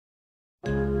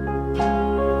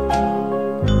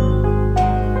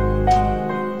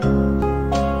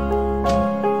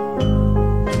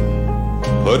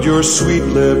Put your sweet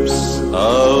lips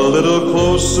a little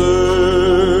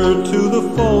closer to the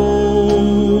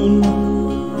phone.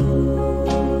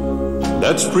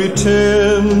 Let's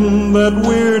pretend that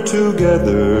we're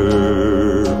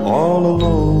together all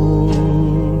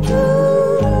alone.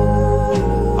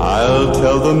 I'll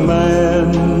tell the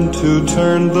man to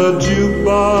turn the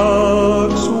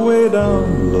jukebox way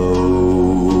down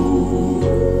low,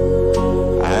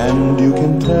 and you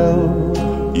can tell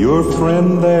your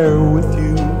friend there with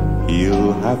you,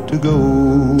 he'll have to go.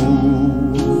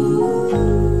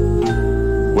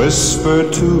 Whisper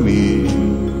to me,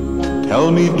 tell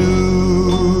me,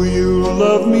 do you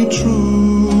love me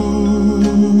true?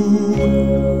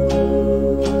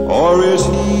 Or is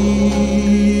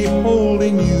he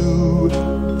holding you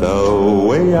the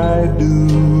way I do?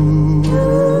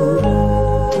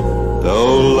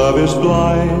 Though love is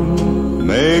blind,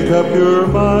 make up your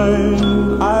mind,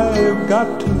 I've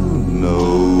got to know.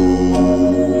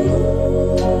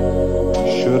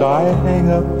 Should I hang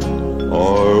up,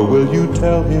 or will you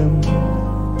tell him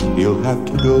he'll have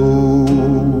to go?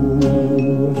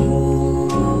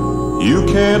 You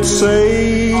can't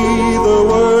say the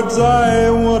words I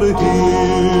want to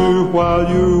hear while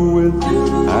you're with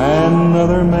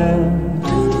another man.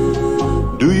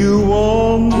 Do you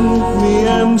want me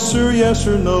answer yes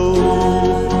or no?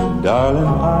 Darling,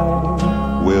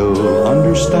 I will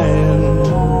understand.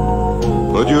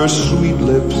 Put your sweet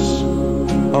lips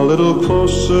a little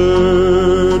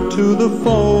closer to the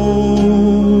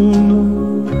phone.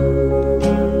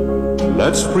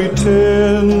 Let's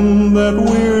pretend that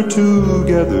we're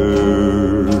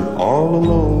together all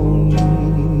alone.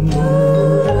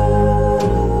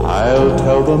 I'll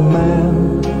tell the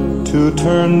man to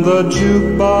turn the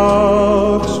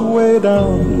jukebox way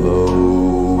down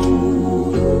low,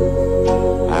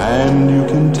 and you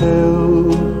can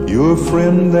tell your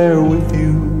friend there with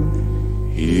you,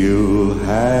 he'll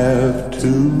have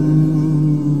to